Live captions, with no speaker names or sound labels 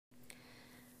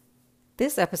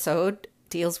This episode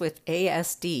deals with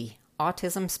ASD,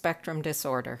 Autism Spectrum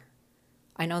Disorder.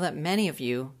 I know that many of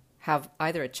you have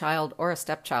either a child or a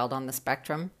stepchild on the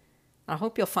spectrum. I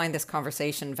hope you'll find this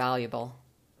conversation valuable.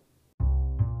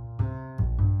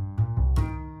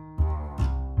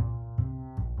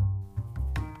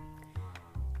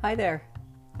 Hi there,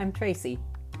 I'm Tracy,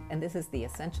 and this is the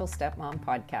Essential Stepmom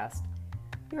Podcast,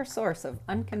 your source of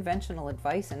unconventional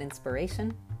advice and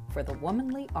inspiration for the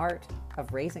womanly art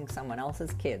of raising someone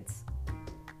else's kids.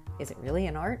 Is it really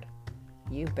an art?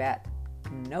 You bet.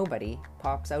 Nobody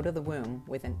pops out of the womb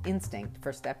with an instinct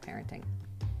for step-parenting.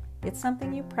 It's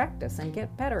something you practice and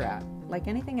get better at, like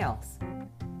anything else.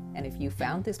 And if you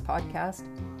found this podcast,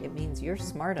 it means you're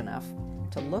smart enough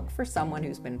to look for someone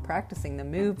who's been practicing the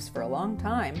moves for a long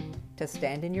time to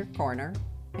stand in your corner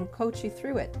and coach you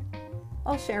through it.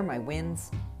 I'll share my wins,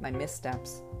 my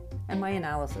missteps, and my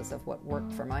analysis of what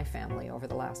worked for my family over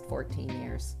the last 14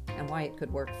 years and why it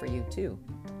could work for you too.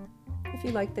 If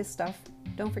you like this stuff,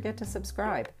 don't forget to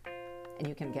subscribe, and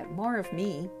you can get more of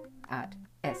me at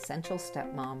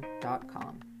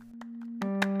essentialstepmom.com.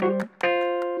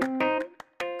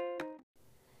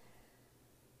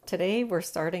 Today we're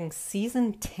starting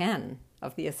season 10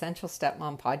 of the Essential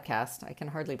Stepmom podcast. I can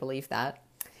hardly believe that.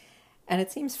 And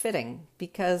it seems fitting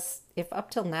because if up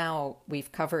till now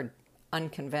we've covered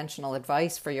unconventional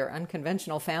advice for your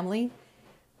unconventional family,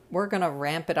 we're going to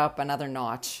ramp it up another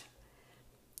notch.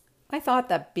 I thought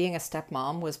that being a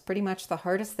stepmom was pretty much the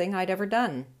hardest thing I'd ever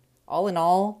done. All in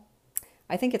all,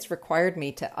 I think it's required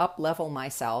me to up-level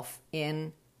myself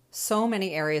in so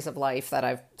many areas of life that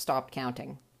I've stopped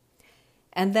counting.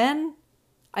 And then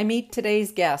I meet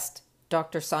today's guest,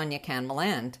 Dr. Sonia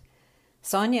Canmeland.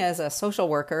 Sonia is a social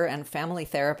worker and family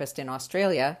therapist in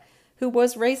Australia who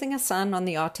was raising a son on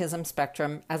the autism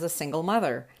spectrum as a single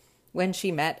mother when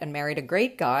she met and married a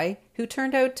great guy who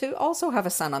turned out to also have a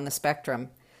son on the spectrum.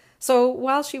 So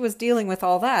while she was dealing with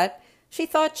all that, she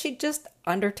thought she'd just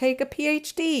undertake a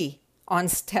PhD on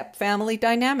step family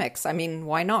dynamics. I mean,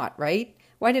 why not, right?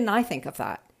 Why didn't I think of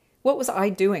that? What was I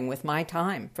doing with my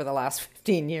time for the last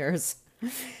 15 years?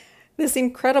 This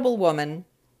incredible woman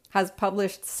has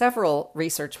published several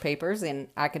research papers in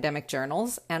academic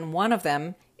journals, and one of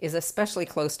them is especially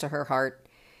close to her heart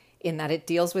in that it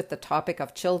deals with the topic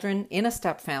of children in a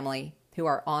step family who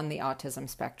are on the autism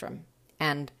spectrum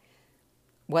and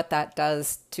what that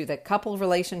does to the couple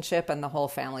relationship and the whole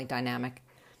family dynamic.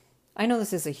 I know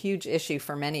this is a huge issue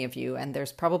for many of you, and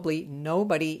there's probably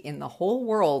nobody in the whole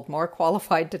world more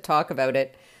qualified to talk about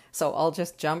it, so I'll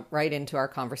just jump right into our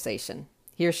conversation.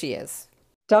 Here she is.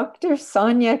 Dr.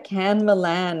 Sonia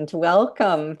Canmeland,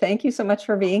 welcome. Thank you so much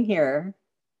for being here.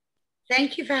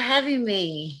 Thank you for having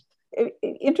me.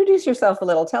 Introduce yourself a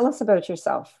little. Tell us about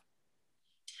yourself.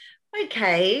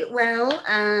 Okay, well,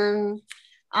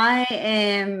 I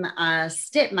am a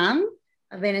stepmom.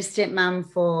 I've been a stepmom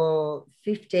for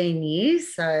 15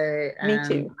 years. So me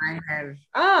too. I have,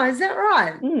 oh, is that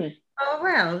right? Oh,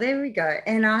 wow, there we go.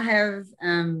 And I have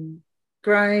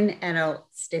grown adult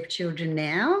stepchildren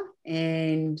now,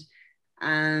 and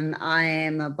I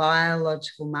am a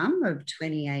biological mum of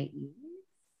 28 years.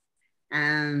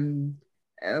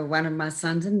 One of my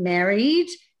sons are married,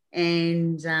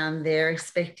 and they're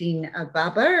expecting a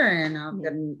bubba, and I've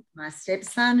got my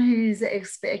stepson who's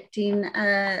expecting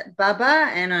a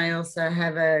bubba, and I also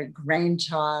have a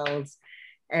grandchild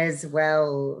as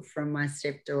well from my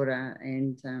stepdaughter,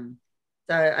 and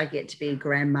so I get to be a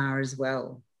grandma as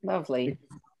well. Lovely.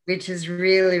 Which is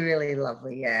really, really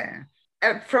lovely, yeah.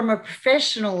 From a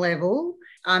professional level,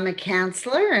 I'm a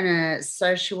counsellor and a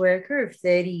social worker of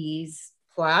 30 years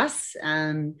plus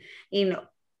in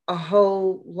a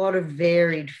whole lot of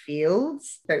varied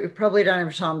fields, but we probably don't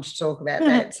have time to talk about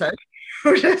that, so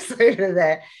we'll just leave it at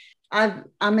that.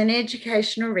 I'm an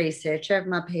educational researcher. I have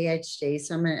my PhD,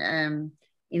 so I'm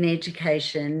in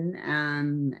education,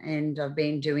 and I've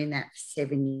been doing that for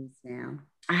 7 years now.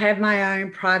 I have my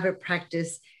own private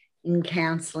practice in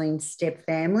counselling step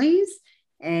families,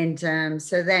 and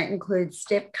so that includes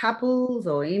step couples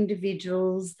or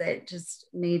individuals that just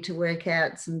need to work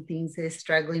out some things they're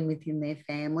struggling with in their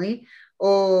family,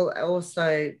 or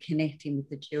also connecting with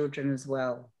the children as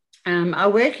well. I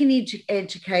work in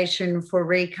education for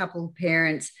recoupled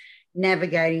parents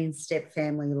navigating step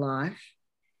family life,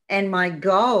 and my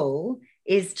goal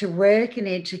is to work and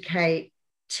educate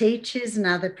teachers and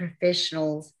other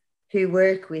professionals who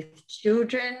work with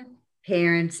children,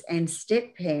 parents, and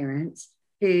step parents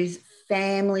whose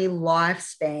family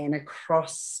lifespan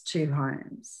across two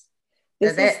homes.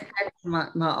 So that's my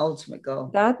ultimate goal.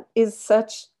 That is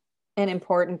such an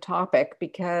important topic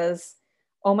because,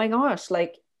 oh my gosh,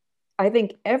 like I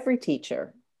think every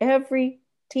teacher,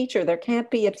 there can't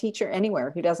be a teacher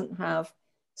anywhere who doesn't have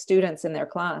students in their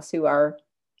class who are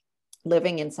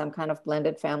living in some kind of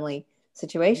blended family Yeah.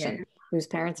 situation, whose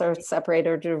parents are separated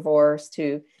or divorced,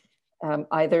 who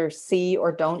either see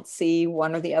or don't see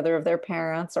one or the other of their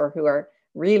parents, or who are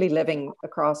really living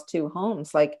across two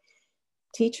homes. Like,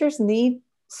 teachers need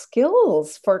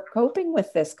skills for coping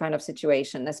with this kind of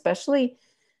situation, especially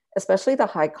the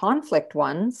high conflict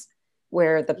ones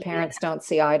where the Yeah. parents don't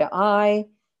see eye to eye.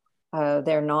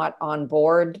 They're not on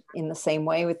board in the same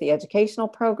way with the educational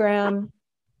program.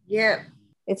 Yeah.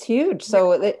 It's huge.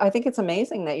 So I think it's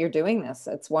amazing that you're doing this.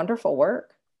 It's wonderful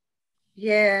work.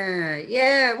 Yeah,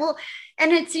 yeah. Well,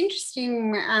 and it's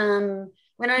interesting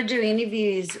when I do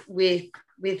interviews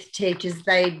with teachers,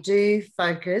 they do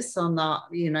focus on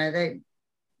the,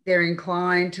 they're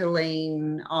inclined to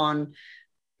lean on,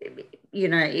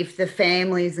 if the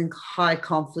family is in high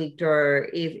conflict, or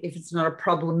if it's not a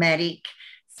problematic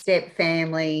step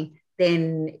family,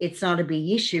 then it's not a big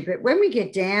issue. But when we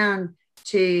get down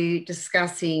to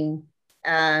discussing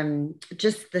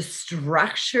just the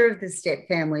structure of the step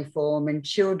family form and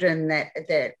children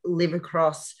that live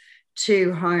across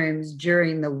two homes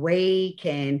during the week,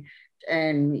 and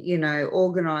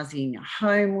organizing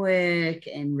homework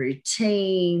and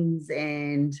routines,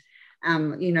 and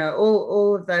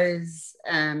all of those,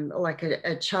 like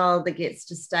a child that gets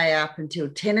to stay up until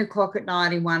 10 o'clock at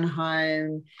night in one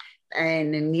home,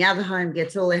 and in the other home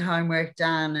gets all their homework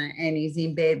done and is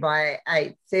in bed by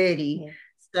 8:30. Yeah.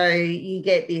 So you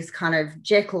get this kind of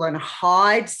Jekyll and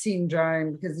Hyde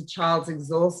syndrome, because the child's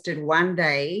exhausted one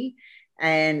day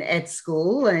and at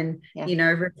school, and Yeah.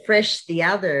 refresh the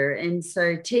other. And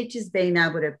so teachers being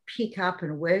able to pick up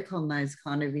and work on those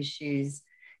kind of issues,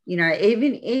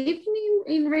 even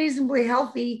in reasonably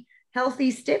healthy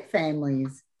step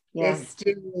families, Yeah. there's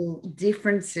still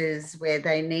differences where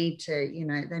they need to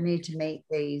meet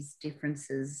these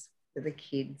differences for the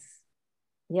kids.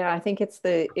 Yeah, I think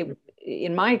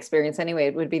in my experience anyway,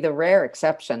 it would be the rare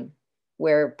exception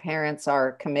where parents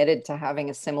are committed to having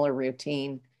a similar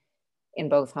routine in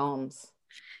both homes.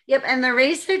 Yep, and the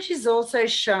research is also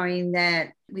showing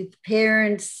that with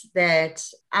parents that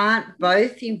aren't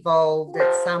both involved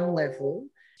at some level,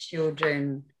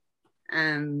 children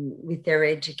with their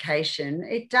education,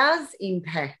 it does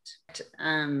impact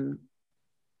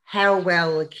how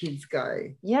well the kids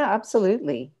go. Yeah,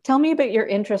 absolutely. Tell me about your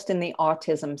interest in the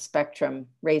autism spectrum,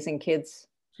 raising kids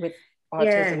with Yeah.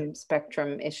 autism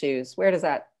spectrum issues. Where does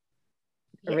that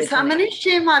So I'm originate? going to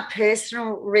share my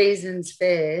personal reasons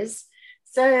first.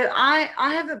 So I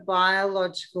have a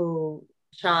biological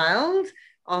child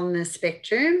on the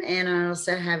spectrum, and I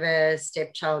also have a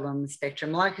stepchild on the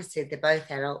spectrum. Like I said, they're both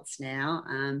adults now.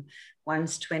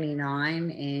 One's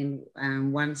 29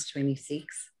 and one's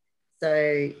 26.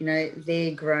 So,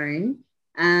 they're grown.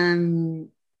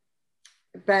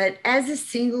 But as a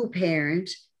single parent,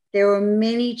 there were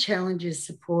many challenges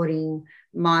supporting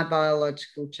my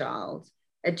biological child.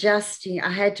 I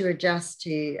had to adjust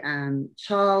to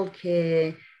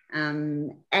childcare,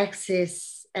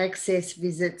 access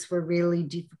visits were really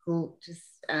difficult, just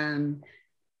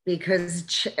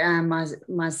because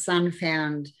my son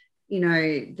found,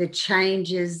 the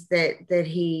changes that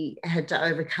he had to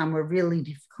overcome were really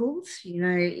difficult.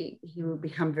 He would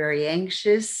become very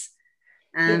anxious.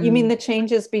 You mean the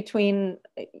changes between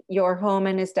your home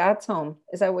and his dad's home?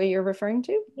 Is that what you're referring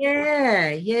to?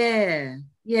 Yeah.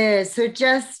 So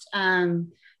just,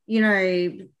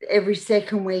 every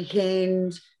second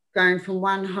weekend, going from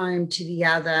one home to the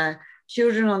other.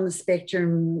 Children on the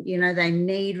spectrum, they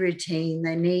need routine,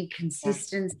 they need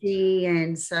consistency. Yeah.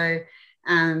 And so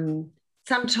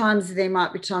sometimes there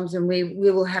might be times when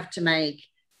we will have to make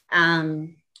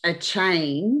a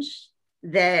change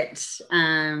that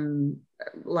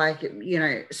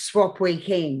swap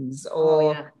weekends,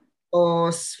 or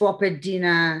swap a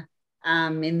dinner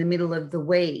in the middle of the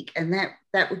week, and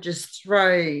that would just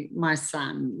throw my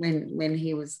son when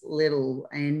he was little,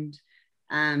 and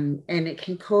it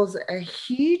can cause a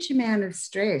huge amount of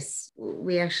stress.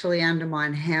 We actually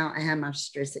undermine how much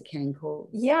stress it can cause.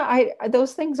 Yeah,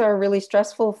 those things are really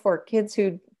stressful for kids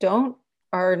who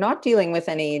are not dealing with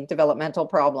any developmental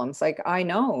problems. Like, I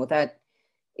know that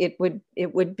it would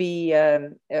be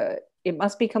it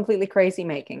must be completely crazy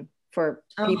making for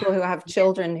people who have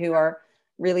children who are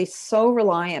really so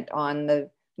reliant on the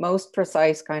most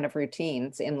precise kind of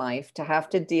routines in life, to have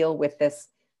to deal with this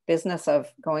business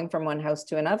of going from one house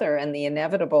to another and the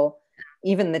inevitable,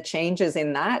 even the changes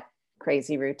in that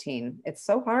crazy routine. It's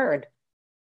so hard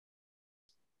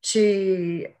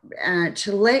to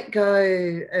let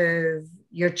go of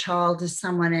your child to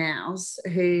someone else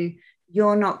who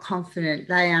you're not confident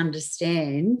they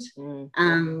understand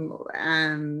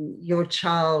your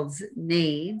child's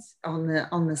needs on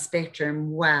the spectrum,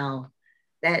 wow,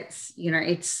 that's,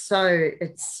 it's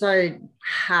so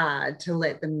hard to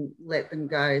let them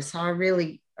go. So I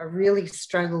really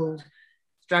struggled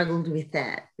with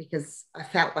that, because I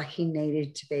felt like he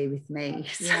needed to be with me.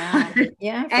 Yeah,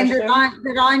 yeah, and sure.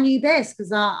 that I knew best,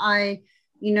 because I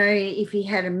if he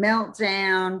had a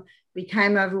meltdown,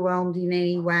 became overwhelmed in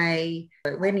any way,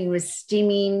 when he was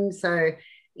stimming, so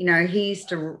he used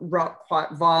to rock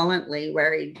quite violently,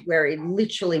 where he'd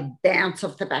literally bounce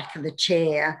off the back of the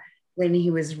chair when he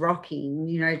was rocking,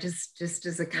 just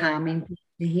as a calming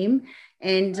to him.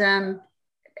 And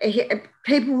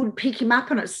people would pick him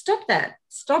up on it. Stop that.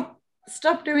 Stop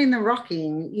doing the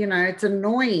rocking. It's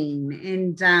annoying.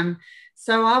 And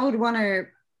so I would want to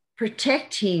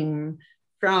protect him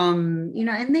from,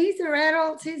 and these are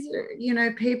adults, these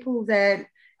are, people that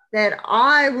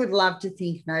I would love to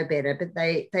think know better, but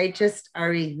they just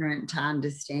are ignorant to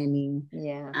understanding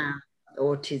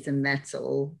autism. That's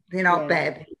all. They're not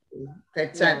bad people.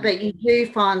 But you do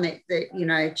find that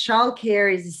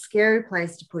childcare is a scary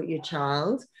place to put your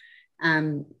child.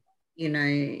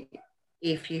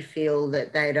 If you feel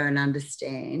that they don't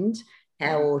understand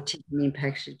how autism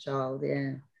impacts your child.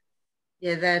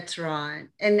 Yeah, that's right.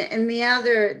 And the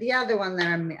other one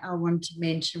that I want to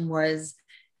mention was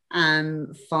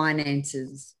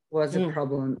finances was a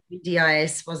problem.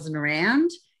 DIS wasn't around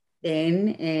then,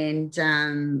 and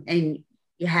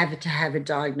you have to have a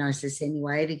diagnosis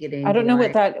anyway to get in. I don't know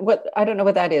I don't know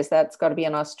what that is. That's got to be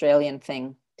an Australian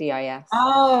thing, DIS.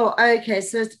 Oh, okay.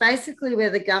 So it's basically where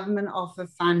the government offer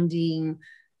funding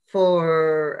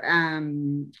for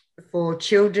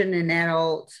children and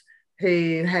adults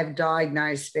who have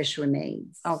diagnosed special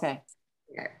needs. Okay.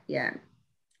 Yeah.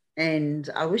 And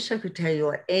I wish I could tell you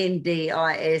what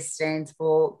NDIS stands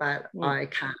for, but I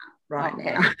can't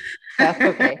now. That's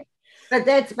okay. But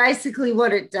that's basically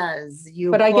what it does.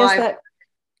 I guess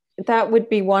that would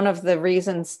be one of the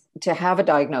reasons to have a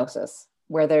diagnosis,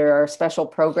 where there are special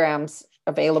programs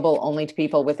available only to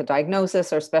people with a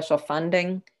diagnosis, or special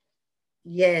funding.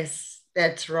 Yes,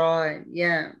 that's right.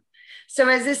 Yeah. So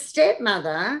as a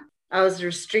stepmother, I was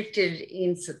restricted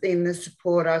in the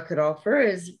support I could offer,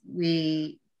 as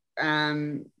we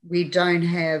don't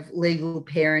have legal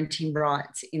parenting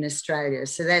rights in Australia.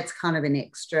 So that's kind of an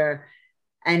extra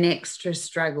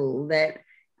struggle that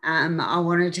I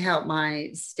wanted to help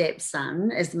my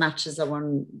stepson as much as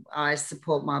I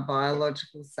support my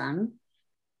biological son.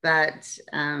 But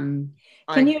can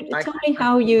you tell me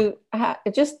how you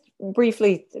just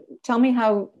briefly tell me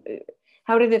how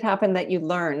did it happen that you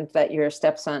learned that your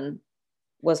stepson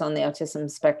was on the autism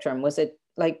spectrum? Was it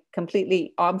like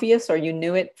completely obvious, or you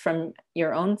knew it from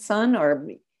your own son, or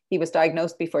he was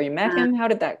diagnosed before you met him? How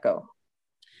did that go?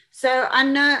 So I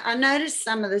noticed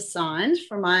some of the signs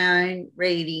from my own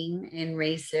reading and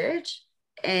research,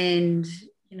 and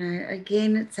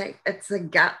again, it's a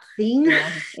gut thing.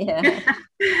 Yeah.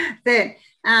 That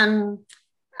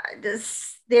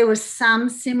there were some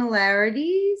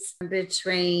similarities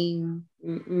between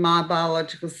my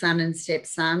biological son and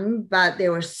stepson, but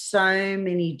there were so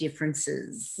many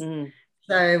differences.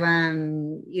 So,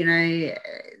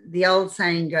 the old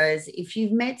saying goes, if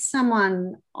you've met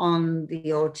someone on the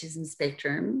autism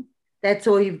spectrum, that's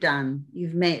all you've done.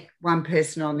 You've met one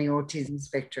person on the autism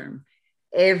spectrum.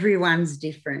 Everyone's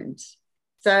different.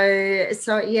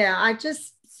 So yeah, I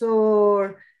just saw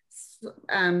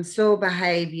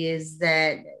behaviours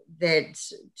that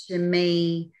to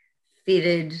me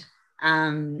fitted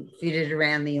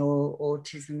around the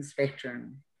autism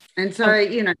spectrum. And so,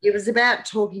 it was about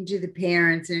talking to the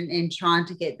parents and trying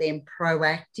to get them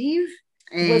proactive.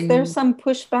 Was there some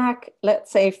pushback,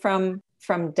 let's say, from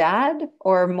dad,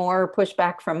 or more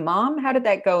pushback from mom? How did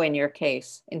that go in your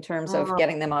case in terms of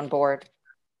getting them on board?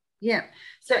 Yeah.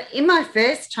 So in my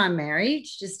first time married,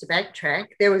 just to backtrack,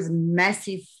 there was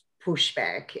massive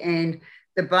pushback. And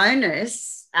the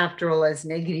bonus, after all those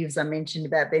negatives I mentioned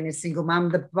about being a single mum,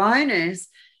 the bonus,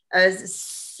 as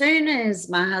soon as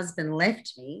my husband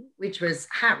left me, which was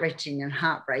heart-wrenching and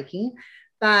heartbreaking,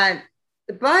 but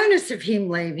the bonus of him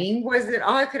leaving was that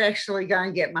I could actually go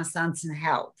and get my son some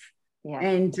help. Yeah.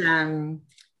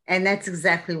 And that's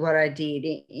exactly what I did.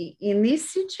 In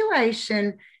this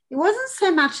situation, it wasn't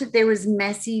so much that there was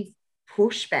massive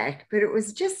pushback, but it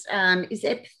was just, is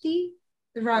empathy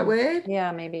the right word?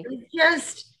 Yeah, maybe. It was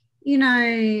just,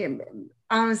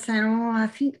 I was saying, I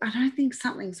don't think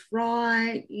something's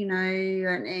right, and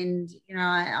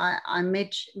I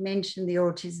mentioned the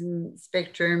autism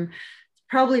spectrum. It's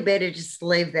probably better just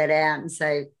leave that out and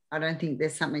say, I don't think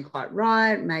there's something quite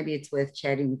right. Maybe it's worth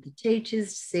chatting with the teachers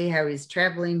to see how he's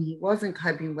traveling. He wasn't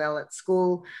coping well at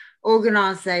school.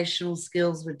 Organizational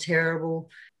skills were terrible.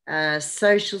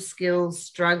 Social skills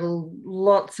struggled,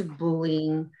 lots of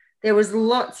bullying. There was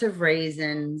lots of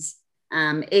reasons,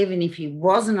 even if he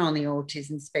wasn't on the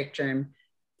autism spectrum,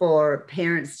 for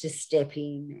parents to step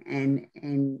in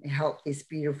and help this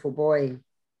beautiful boy.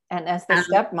 And as the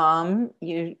stepmom,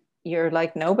 you're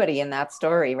like nobody in that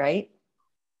story, right?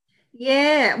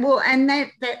 Yeah, well, and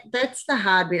that's the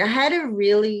hard bit. I have a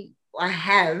really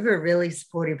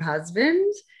supportive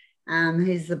husband,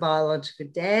 who's the biological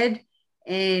dad,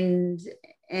 and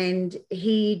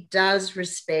he does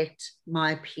respect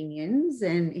my opinions,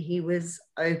 and he was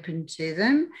open to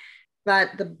them.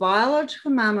 But the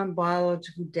biological mum and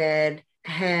biological dad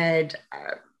had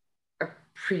a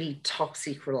pretty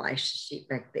toxic relationship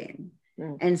back then.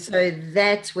 And so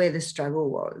that's where the struggle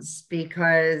was,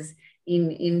 because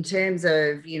in terms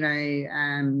of,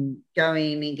 going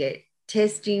and get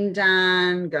testing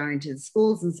done, going to the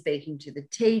schools and speaking to the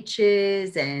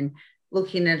teachers and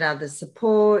looking at other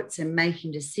supports and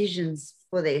making decisions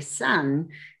for their son,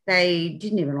 they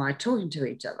didn't even like talking to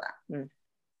each other.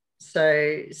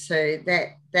 So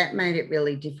that made it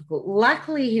really difficult.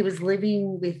 Luckily, he was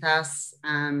living with us,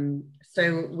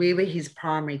 so we were his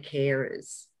primary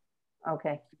carers.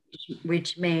 Okay.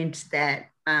 Which meant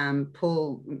that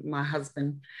Paul, my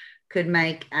husband, could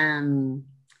make a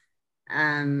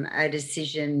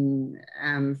decision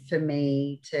for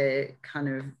me to kind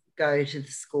of go to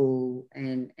the school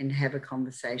and have a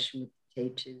conversation with the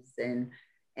teachers,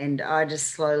 and I just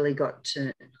slowly got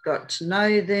to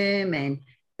know them, and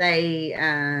they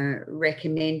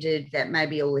recommended that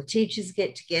maybe all the teachers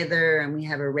get together and we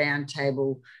have a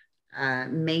roundtable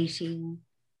meeting,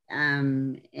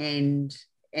 and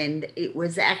it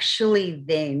was actually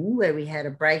then where we had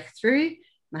a breakthrough.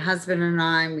 My husband and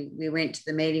I, we went to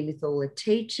the meeting with all the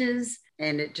teachers,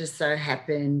 and it just so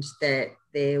happened that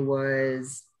there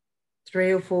was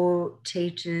 3 or 4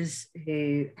 teachers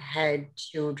who had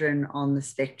children on the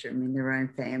spectrum in their own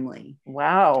family.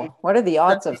 Wow. What are the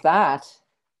odds of that?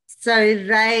 So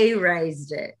they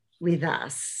raised it with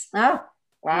us. Oh,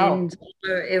 wow. And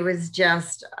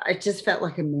it just felt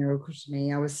like a miracle to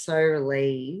me. I was so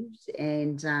relieved.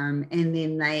 And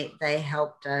then they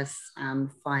helped us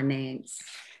finance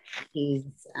his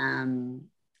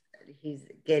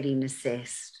getting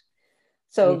assessed.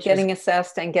 So getting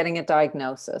assessed and getting a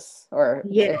diagnosis, or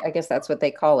yeah. I guess that's what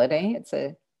they call it, eh? It's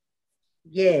a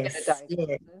diagnosis.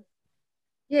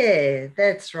 Yeah,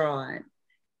 that's right.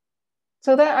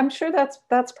 So that I'm sure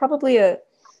that's probably a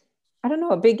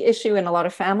big issue in a lot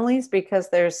of families, because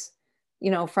there's,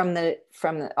 from the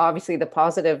obviously the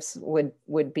positives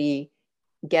would be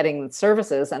getting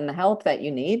services and the help that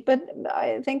you need, but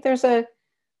I think there's a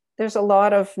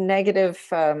lot of negative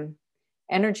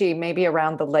energy maybe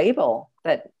around the label,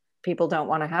 that people don't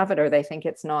want to have it, or they think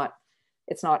it's not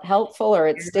helpful, or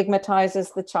it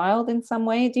stigmatizes the child in some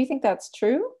way. Do you think that's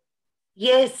true?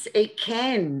 Yes, it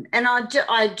can. And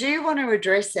I do want to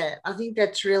address that. I think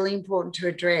that's really important to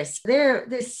address.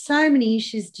 There's so many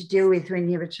issues to deal with when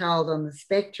you have a child on the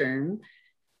spectrum.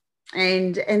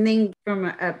 And then from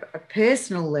a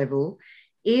personal level,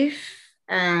 if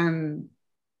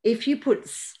you put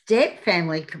step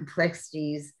family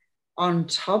complexities on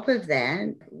top of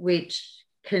that, which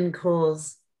can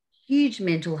cause huge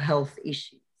mental health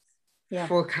issues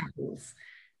for couples.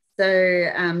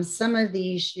 So some of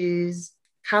the issues,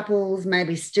 couples may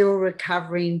be still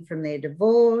recovering from their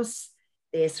divorce.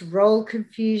 There's role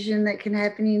confusion that can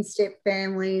happen in step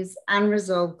families,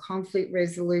 unresolved conflict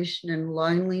resolution and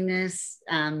loneliness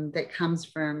that comes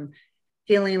from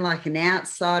feeling like an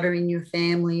outsider in your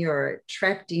family or a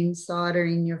trapped insider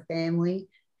in your family.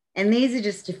 And these are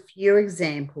just a few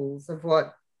examples of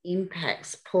what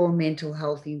impacts poor mental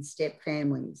health in step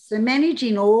families. So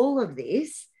managing all of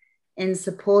this and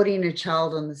supporting a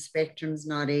child on the spectrum is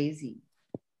not easy.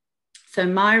 So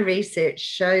my research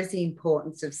shows the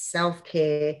importance of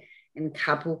self-care and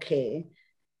couple care.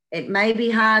 It may be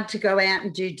hard to go out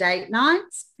and do date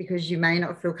nights because you may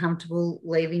not feel comfortable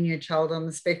leaving your child on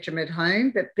the spectrum at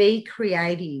home, but be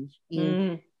creative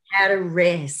in how to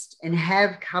rest and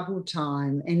have couple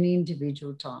time and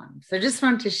individual time. So just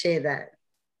wanted to share that.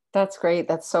 That's great.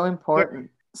 That's so important. Yeah.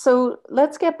 So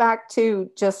let's get back to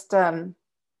just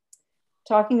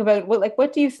talking about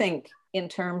what do you think in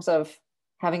terms of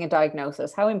having a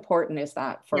diagnosis? How important is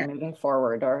that for moving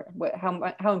forward, or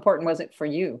how important was it for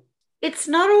you? It's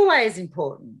not always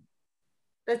important.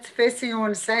 That's the first thing I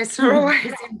want to say. It's not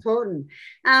always important.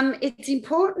 It's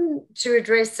important to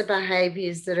address the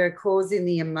behaviours that are causing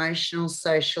the emotional,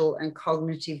 social, and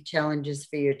cognitive challenges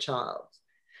for your child.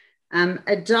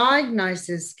 A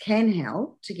diagnosis can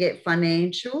help to get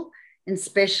financial and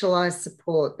specialised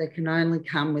support that can only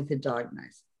come with a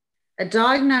diagnosis. A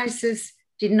diagnosis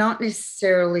did not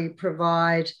necessarily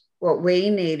provide what we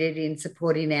needed in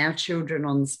supporting our children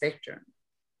on the spectrum.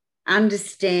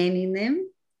 Understanding them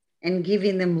and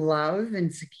giving them love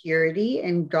and security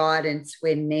and guidance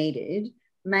when needed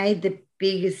made the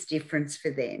biggest difference for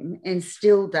them and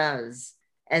still does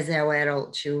as our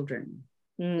adult children.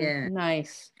 Yeah.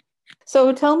 Nice.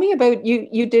 So tell me about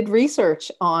you did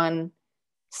research on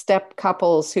step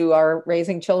couples who are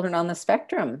raising children on the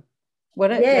spectrum.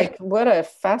 What a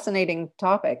fascinating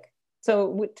topic.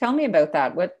 So tell me about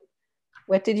that.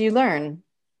 What did you learn?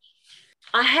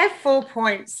 I have 4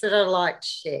 points that I'd like to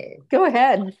share. Go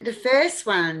ahead. The first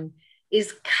one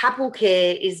is couple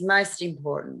care is most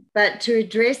important. But to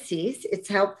address this, it's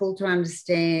helpful to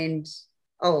understand,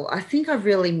 I think I've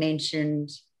really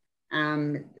mentioned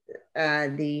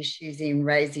the issues in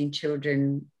raising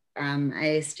children,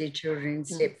 ASD children in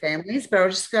step families, but I'll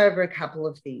just go over a couple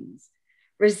of things.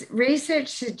 Research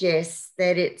suggests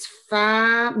that it's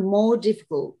far more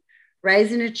difficult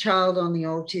raising a child on the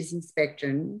autism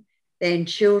spectrum than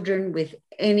children with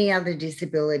any other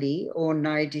disability or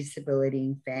no disability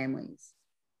in families.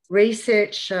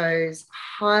 Research shows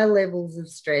high levels of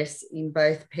stress in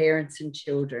both parents and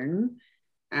children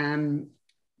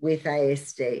with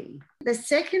ASD. The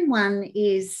second one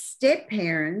is step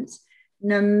parents,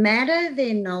 no matter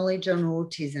their knowledge on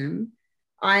autism,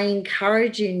 I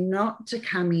encourage you not to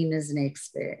come in as an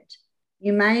expert.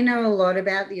 You may know a lot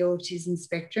about the autism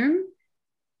spectrum,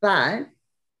 but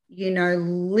you know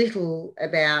little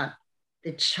about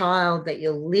the child that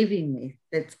you're living with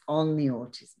that's on the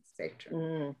autism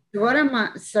spectrum.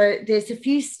 So there's a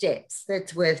few steps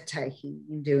that's worth taking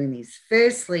in doing this.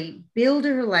 Firstly, build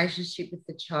a relationship with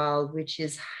the child, which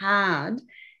is hard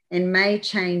and may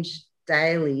change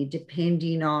daily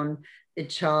depending on the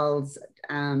child's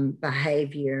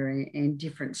behaviour and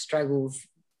different struggles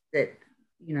that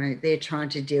they're trying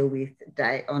to deal with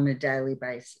on a daily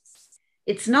basis.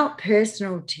 It's not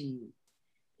personal to you.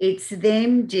 It's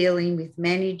them dealing with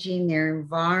managing their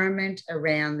environment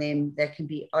around them that can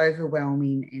be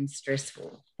overwhelming and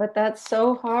stressful. But that's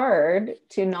so hard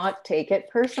to not take it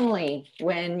personally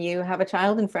when you have a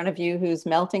child in front of you who's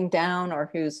melting down or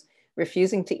who's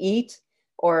refusing to eat,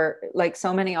 or like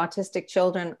so many autistic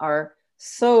children are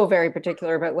so very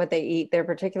particular about what they eat. They're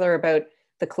particular about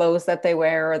the clothes that they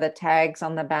wear or the tags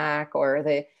on the back or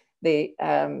the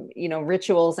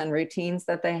rituals and routines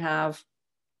that they have.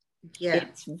 Yeah.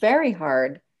 It's very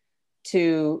hard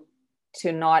to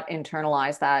not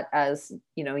internalize that as,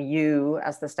 you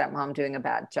as the stepmom doing a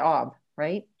bad job,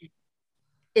 right?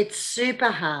 It's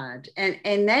super hard.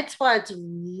 And that's why it's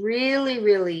really,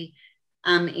 really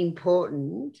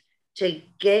important to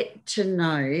get to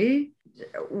know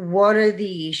what are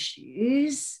the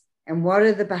issues and what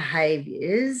are the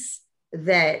behaviors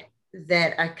that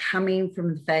are coming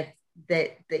from the fact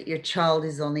that your child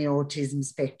is on the autism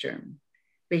spectrum,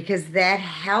 because that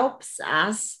helps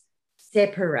us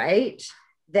separate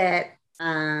that,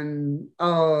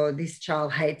 this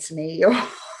child hates me,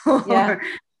 or,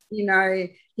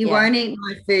 he won't eat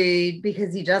my food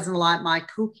because he doesn't like my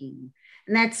cooking.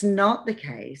 And that's not the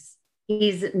case.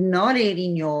 He's not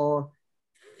eating your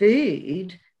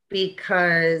food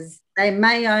because they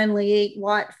may only eat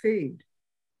white food.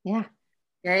 Yeah.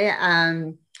 Okay.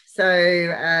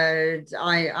 So I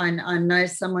know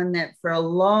someone that for a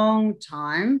long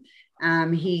time,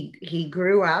 he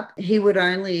grew up, he would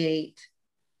only eat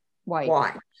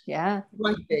white. Yeah.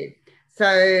 White food.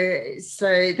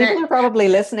 So people are probably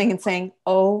listening and saying,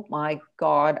 "Oh my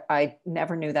God, I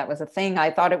never knew that was a thing.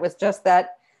 I thought it was just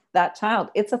that child."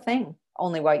 It's a thing.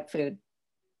 Only white food.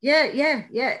 Yeah.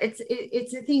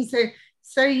 It's a thing.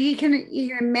 So you can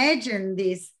imagine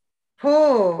this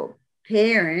poor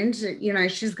parent,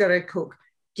 she's got to cook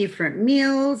different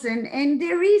meals, and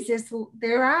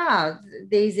there are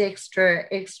these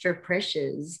extra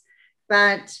pressures,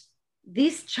 but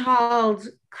this child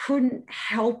couldn't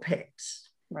help it.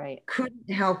 Right.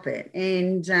 Couldn't help it.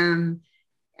 And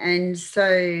so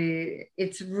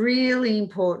it's really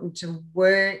important to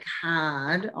work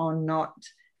hard on not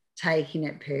taking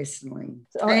it personally.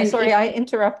 Sorry, I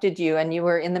interrupted you, and you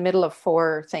were in the middle of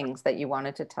 4 things that you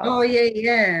wanted to tell. Oh,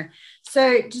 yeah.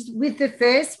 So just with the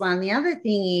first one, the other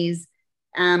thing is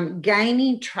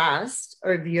gaining trust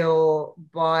of your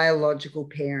biological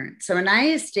parent. So an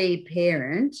ASD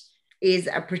parent is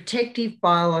a protective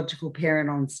biological parent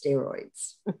on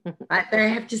steroids. Right? They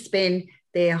have to spend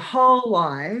their whole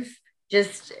life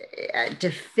just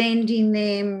defending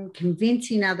them,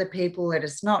 convincing other people that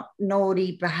it's not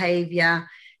naughty behavior.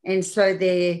 And so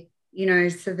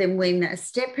so then when a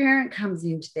step parent comes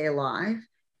into their life,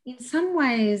 in some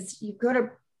ways, you've got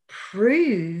to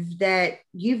prove that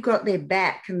you've got their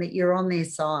back and that you're on their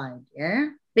side.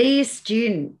 Yeah. Be a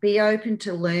student, be open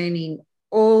to learning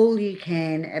all you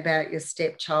can about your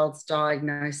stepchild's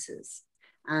diagnosis.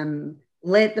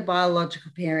 Let the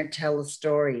biological parent tell a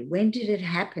story. When did it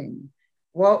happen?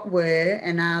 What were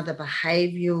and are the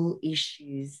behavioural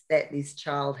issues that this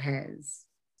child has?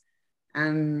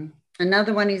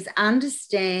 Another one is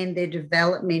understand their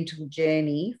developmental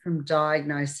journey from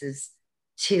diagnosis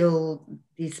till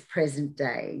this present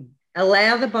day.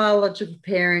 Allow the biological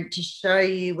parent to show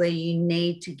you where you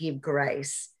need to give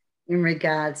grace in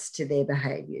regards to their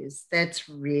behaviours. That's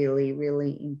really,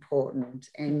 really important.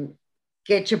 And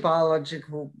get your partner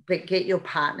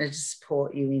to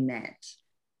support you in that.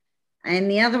 And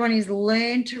the other one is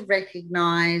learn to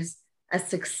recognise a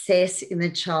success in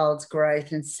the child's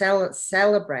growth and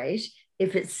celebrate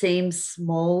if it seems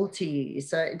small to you.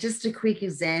 So just a quick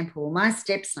example, my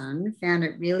stepson found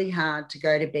it really hard to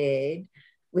go to bed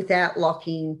without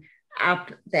locking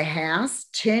up the house,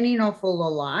 turning off all the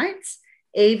lights,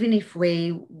 even if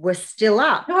we were still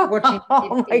up watching.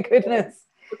 Oh my goodness.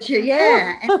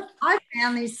 Yeah. And I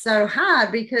found this so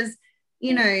hard because,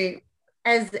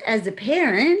 as a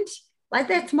parent, like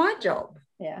that's my job.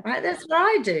 Yeah. Right. That's what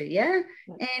I do. Yeah.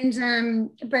 And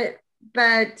but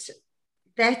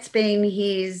that's been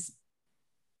his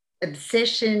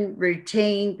obsession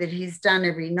routine that he's done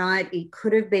every night. It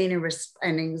could have been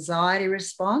an anxiety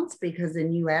response because a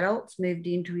new adult's moved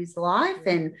into his life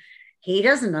and he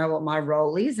doesn't know what my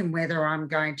role is and whether I'm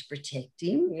going to protect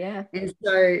him. Yeah. And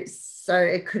so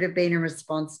it could have been a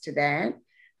response to that.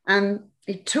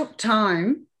 It took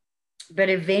time, but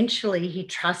eventually he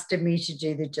trusted me to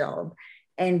do the job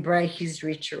and break his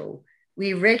ritual.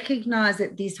 We recognise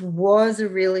that this was a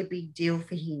really big deal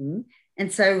for him.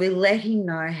 And so we let him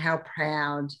know how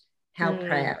proud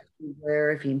we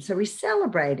were of him. So we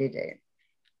celebrated it.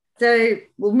 So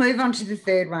we'll move on to the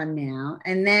third one now,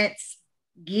 and that's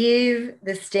give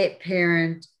the step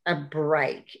parent a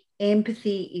break.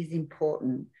 Empathy is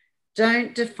important.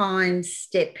 Don't define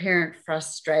step parent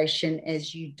frustration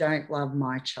as you don't love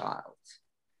my child.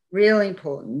 Really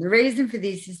important. The reason for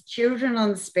this is children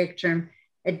on the spectrum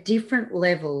at different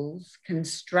levels can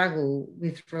struggle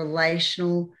with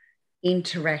relational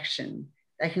interaction.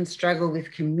 They can struggle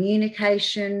with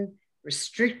communication,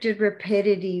 restricted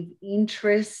repetitive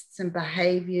interests and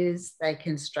behaviours. They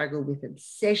can struggle with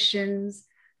obsessions,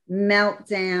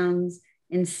 meltdowns,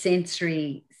 and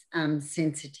sensory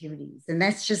sensitivities. And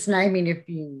that's just naming a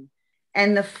few.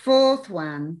 And the fourth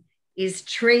one is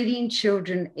treating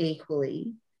children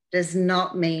equally does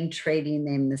not mean treating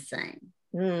them the same.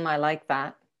 I like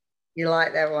that. You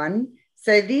like that one?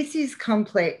 So this is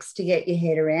complex to get your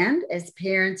head around as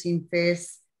parents in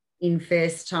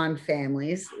first-time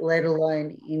families, let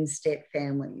alone in step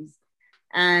families.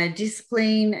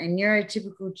 Discipline a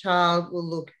neurotypical child will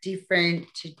look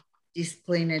different to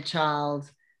discipline a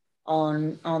child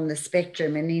on the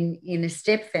spectrum. And in a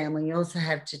step family, you also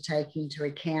have to take into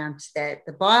account that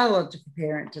the biological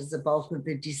parent does the bulk of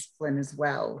the discipline as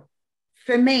well.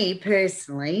 For me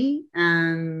personally,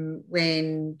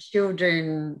 when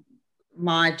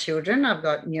my children, I've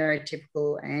got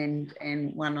neurotypical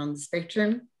and one on the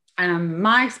spectrum,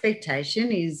 my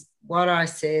expectation is what I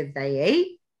serve, they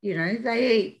eat.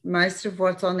 They eat most of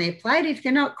what's on their plate. If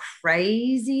they're not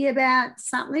crazy about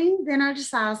something, then I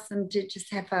just ask them to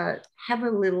just have a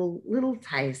little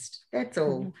taste. That's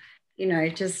all,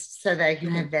 just so they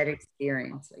can have that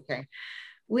experience. Okay.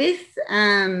 With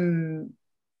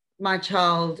my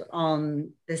child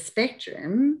on the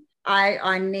spectrum,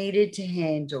 I needed to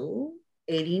handle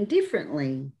eating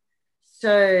differently. So,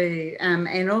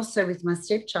 and also with my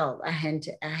stepchild, I had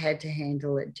to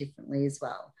handle it differently as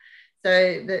well.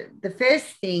 So the first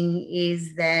thing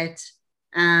is that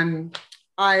I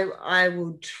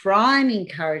will try and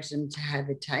encourage them to have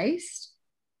a taste,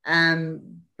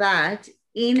 but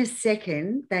in a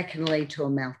second, that can lead to a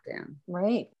meltdown.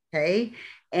 Right. Okay.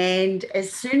 And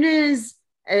as soon as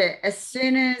a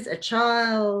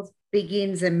child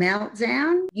begins a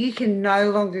meltdown, you can no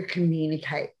longer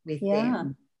communicate with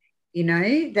them. It's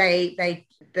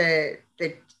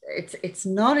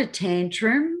not a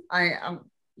tantrum.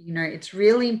 It's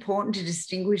really important to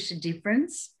distinguish the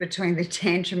difference between the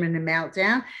tantrum and the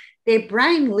meltdown. Their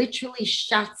brain literally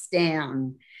shuts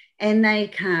down and they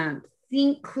can't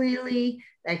think clearly.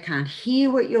 They can't hear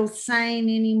what you're saying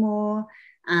anymore.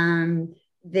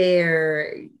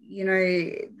 They're,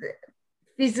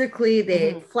 physically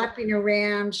they're flapping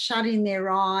around, shutting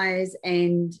their eyes,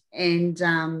 and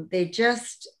they're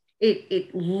just,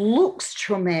 it looks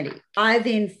traumatic. I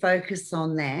then focus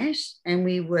on that, and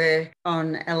we work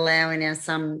on allowing our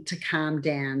son to calm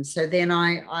down. So then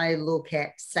I look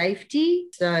at safety.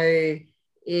 So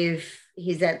if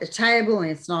he's at the table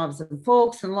and it's knives and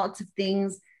forks and lots of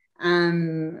things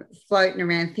floating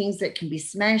around, things that can be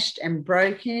smashed and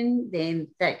broken, then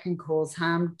that can cause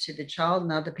harm to the child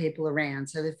and other people around.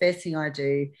 So the first thing I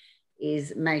do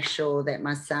is make sure that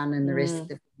my son and the rest of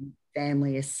the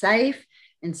family are safe.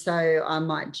 And so I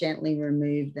might gently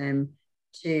remove them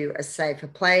to a safer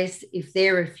place. If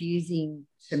they're refusing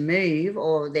to move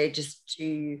or they're just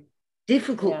too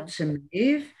difficult to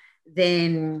move,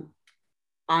 then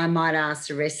I might ask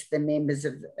the rest of the members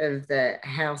of the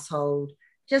household,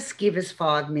 just give us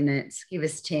 5 minutes, give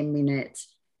us 10 minutes,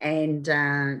 and,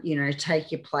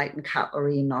 take your plate and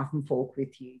cutlery and knife and fork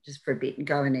with you just for a bit and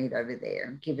go and eat over there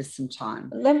and give us some time.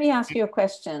 Let me ask you a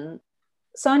question.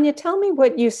 Sonia, tell me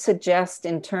what you suggest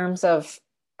in terms of,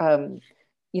 the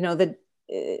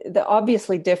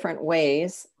obviously different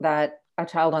ways that a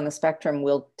child on the spectrum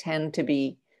will tend to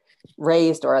be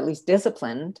raised or at least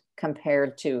disciplined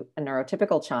compared to a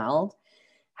neurotypical child.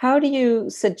 How do you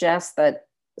suggest that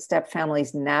step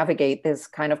families navigate this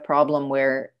kind of problem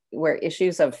where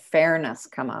issues of fairness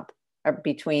come up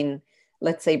between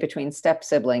step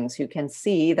siblings who can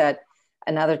see that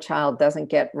another child doesn't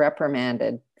get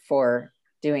reprimanded for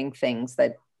doing things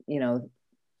that,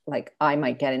 like I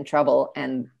might get in trouble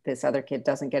and this other kid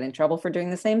doesn't get in trouble for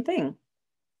doing the same thing?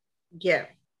 Yeah,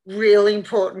 really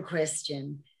important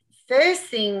question. First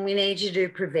thing, we need to do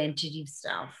preventative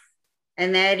stuff.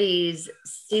 And that is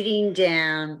sitting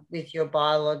down with your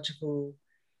biological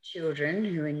children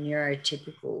who are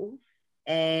neurotypical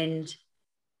and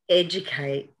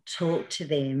talk to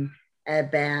them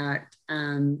about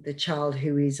the child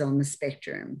who is on the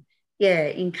spectrum. Yeah,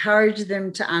 encourage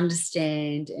them to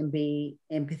understand and be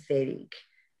empathetic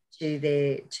to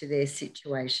their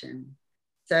situation.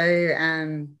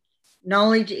 So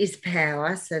knowledge is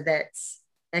power, so that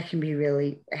can be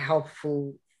really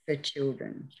helpful for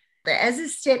children. As a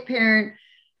step parent,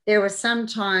 there were some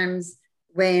times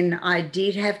when I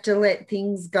did have to let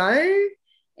things go,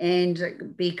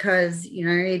 and because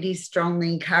it is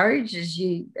strongly encouraged, as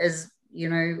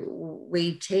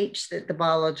we teach that the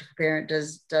biological parent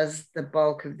does the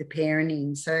bulk of the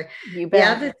parenting. So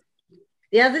the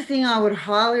other thing I would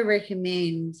highly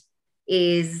recommend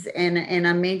is, and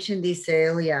I mentioned this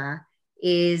earlier,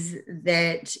 is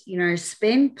that,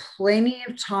 spend plenty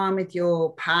of time with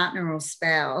your partner or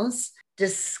spouse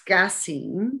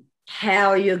discussing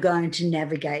how you're going to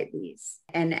navigate this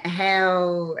and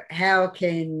how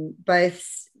can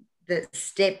both the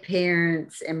step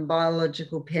parents and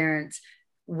biological parents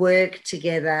work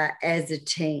together as a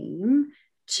team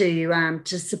to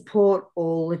support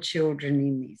all the children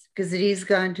in this, because it is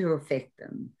going to affect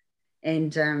them.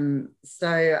 And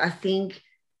so I think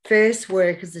first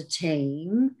work as a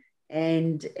team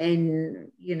and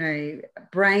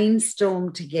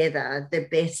brainstorm together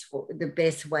the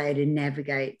best way to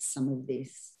navigate some of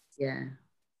this. Yeah,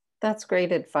 that's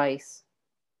great advice.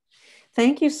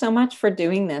 Thank you so much for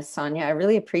doing this, Sonia. I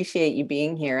really appreciate you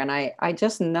being here, and I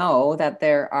just know that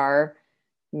there are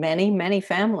many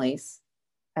families,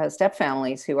 step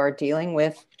families, who are dealing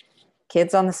with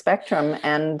kids on the spectrum,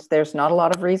 and there's not a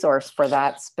lot of resource for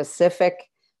that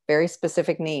very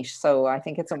specific niche. So I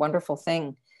think it's a wonderful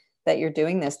thing that you're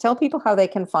doing this. Tell people how they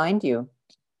can find you.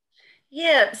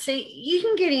 Yeah, so you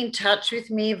can get in touch with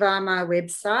me via my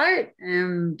website,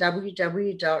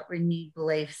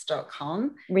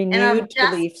 www.renewedbeliefs.com.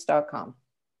 Renewedbeliefs.com.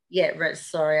 Yeah, right.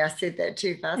 Sorry, I said that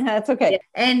too fast. That's okay. Yeah.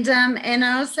 And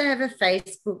I also have a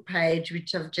Facebook page,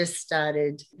 which I've just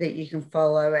started, that you can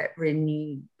follow at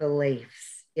Renewed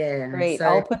Beliefs. Yeah. Great. So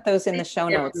I'll put those in the show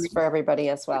notes for everybody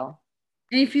as well.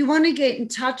 And if you want to get in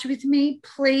touch with me,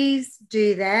 please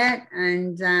do that.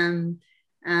 And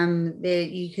there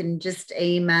you can just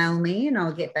email me and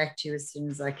I'll get back to you as soon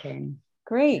as I can.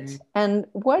 Great. And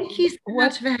thank you so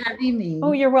much for having me.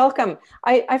 Oh, you're welcome.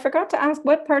 I forgot to ask,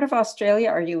 what part of Australia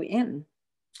are you in?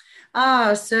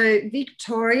 So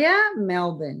Victoria,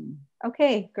 Melbourne.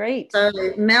 Okay, great. So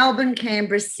Melbourne,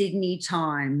 Canberra, Sydney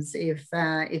times, if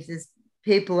there's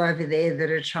people over there that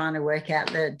are trying to work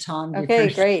out the time difference.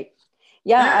 Okay, great.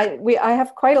 Yeah, I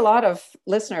have quite a lot of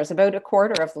listeners. About a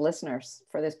quarter of the listeners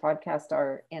for this podcast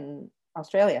are in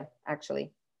Australia,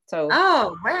 actually. So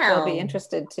oh, wow. They'll be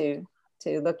interested to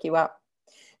look you up.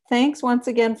 Thanks once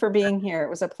again for being here. It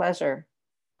was a pleasure.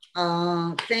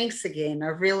 Thanks again. I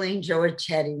really enjoyed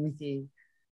chatting with you.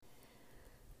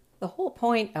 The whole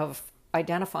point of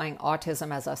identifying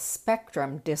autism as a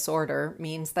spectrum disorder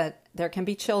means that there can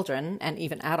be children and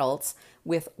even adults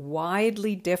with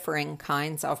widely differing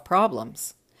kinds of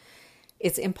problems.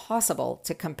 It's impossible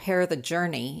to compare the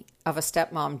journey of a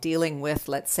stepmom dealing with,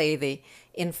 let's say, the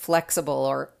inflexible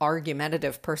or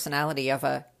argumentative personality of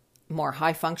a more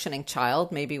high-functioning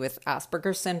child, maybe with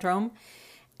Asperger's syndrome,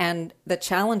 and the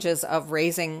challenges of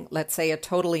raising, let's say, a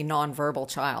totally nonverbal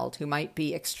child who might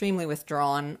be extremely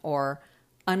withdrawn or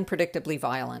unpredictably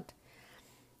violent.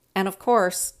 And of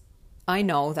course, I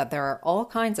know that there are all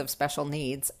kinds of special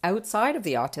needs outside of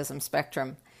the autism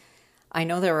spectrum. I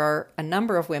know there are a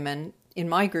number of women in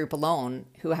my group alone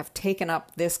who have taken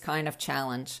up this kind of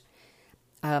challenge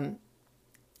out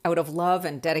of love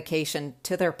and dedication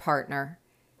to their partner.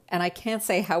 And I can't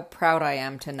say how proud I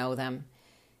am to know them.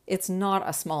 It's not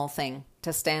a small thing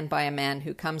to stand by a man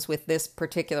who comes with this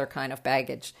particular kind of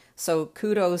baggage. So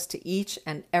kudos to each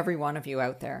and every one of you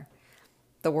out there.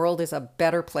 The world is a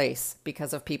better place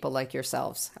because of people like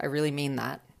yourselves. I really mean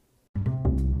that.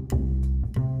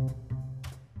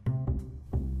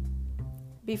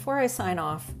 Before I sign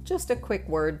off, just a quick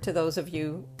word to those of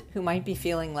you who might be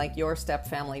feeling like your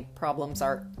stepfamily problems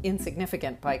are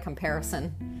insignificant by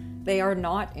comparison. They are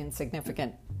not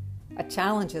insignificant. A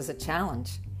challenge is a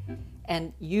challenge,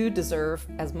 and you deserve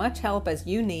as much help as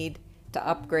you need to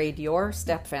upgrade your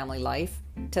stepfamily life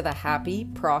to the happy,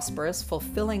 prosperous,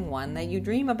 fulfilling one that you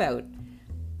dream about.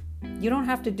 You don't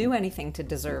have to do anything to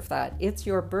deserve that. It's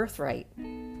your birthright.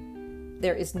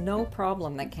 There is no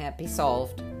problem that can't be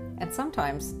solved. And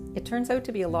sometimes it turns out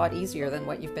to be a lot easier than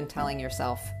what you've been telling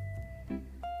yourself.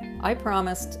 I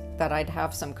promised that I'd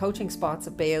have some coaching spots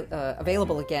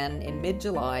available again in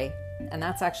mid-July, and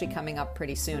that's actually coming up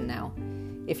pretty soon now.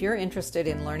 If you're interested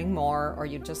in learning more or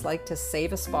you'd just like to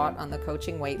save a spot on the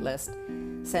coaching waitlist,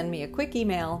 send me a quick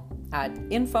email at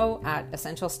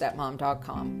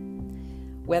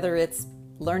info@essentialstepmom.com. Whether it's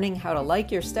learning how to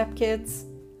like your stepkids,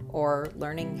 or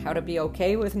learning how to be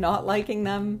okay with not liking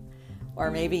them,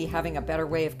 or maybe having a better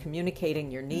way of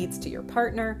communicating your needs to your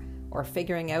partner, or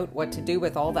figuring out what to do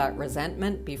with all that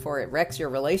resentment before it wrecks your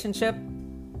relationship,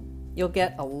 you'll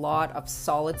get a lot of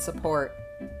solid support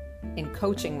in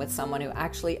coaching with someone who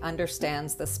actually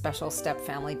understands the special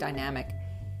stepfamily dynamic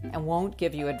and won't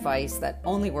give you advice that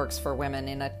only works for women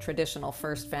in a traditional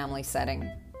first family setting.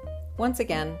 Once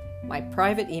again, my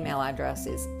private email address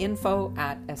is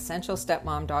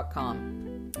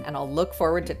info@essentialstepmom.com, and I'll look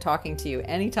forward to talking to you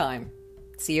anytime.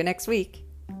 See you next week.